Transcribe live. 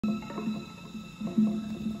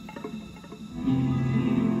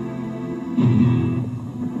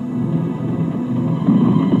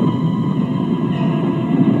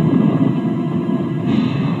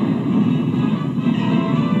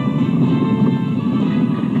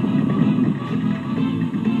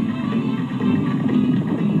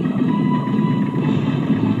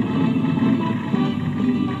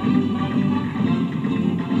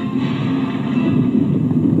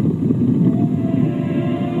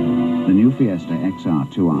The new Fiesta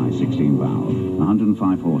XR2i 16-valve,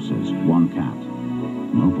 105 horses, 1 cat.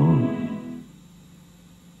 No bull.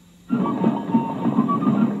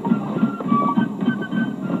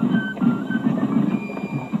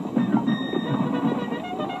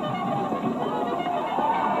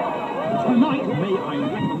 Tonight, may I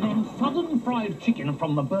recommend southern fried chicken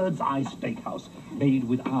from the Bird's Eye Steakhouse, made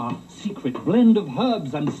with our secret blend of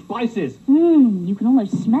herbs and spices. You can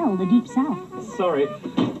almost smell the deep south. Sorry,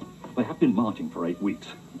 I have been marching for 8 weeks.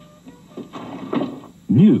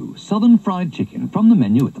 New southern fried chicken from the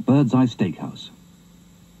menu at the Bird's Eye Steakhouse.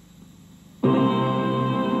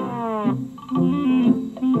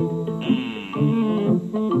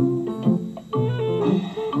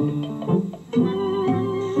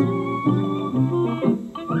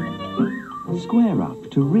 Square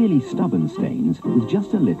up to really stubborn stains with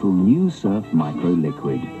just a little new Surf Micro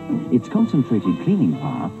Liquid. Its concentrated cleaning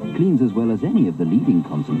power cleans as well as any of the leading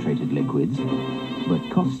concentrated liquids, but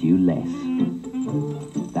costs you less.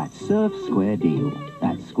 That's Surf Square Deal.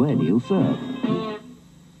 That's Square Deal Surf.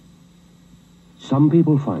 Some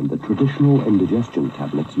people find that traditional indigestion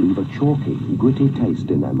tablets leave a chalky, gritty taste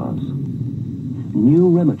in their mouths. New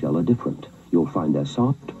Remagel are different. You'll find they're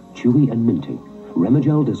soft, chewy and minty.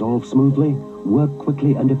 Remagel dissolves smoothly, work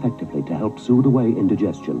quickly and effectively to help soothe away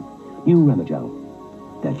indigestion. New Remagel.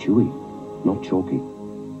 They're chewy, not chalky.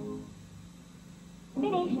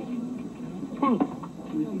 Finished. Thanks.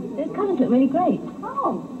 Those colours look really great.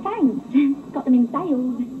 Oh, thanks. Got them in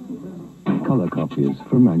sales. Colour copies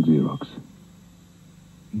from Xerox.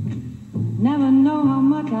 Never know how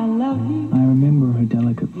much I love you. I remember her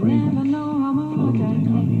delicate fragrance floating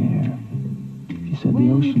on the air. She said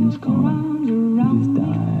the ocean was calling. We just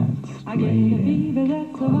dived straight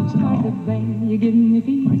in, clothes and all,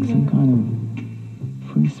 like some kind of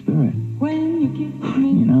free spirit.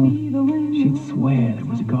 You know, she'd swear there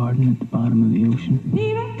was a garden at the bottom of the ocean.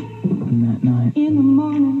 And that night,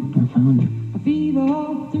 I found it.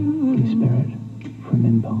 Free spirit from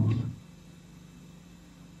impulse.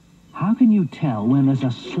 How can you tell when there's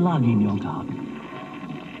a slug in your tub?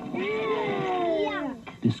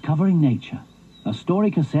 Discovering Nature. A story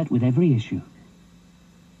cassette with every issue.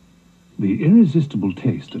 The irresistible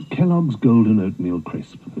taste of Kellogg's Golden Oatmeal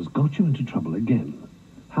Crisp has got you into trouble again.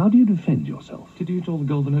 How do you defend yourself? Did you eat all the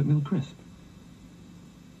Golden Oatmeal Crisp?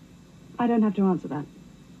 I don't have to answer that.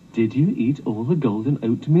 Did you eat all the Golden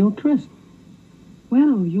Oatmeal Crisp?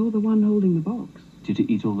 Well, you're the one holding the box. Did you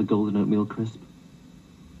eat all the Golden Oatmeal Crisp?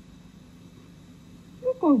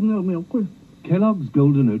 Golden Oatmeal Crisp. Kellogg's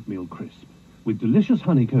Golden Oatmeal Crisp. With delicious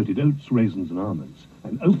honey-coated oats, raisins and almonds.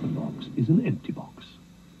 An open box is an empty box.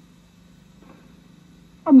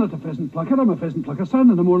 I'm not a pheasant plucker, I'm a pheasant plucker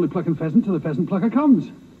son, and I'm only plucking pheasant till the pheasant plucker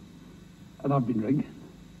comes. And I've been ring.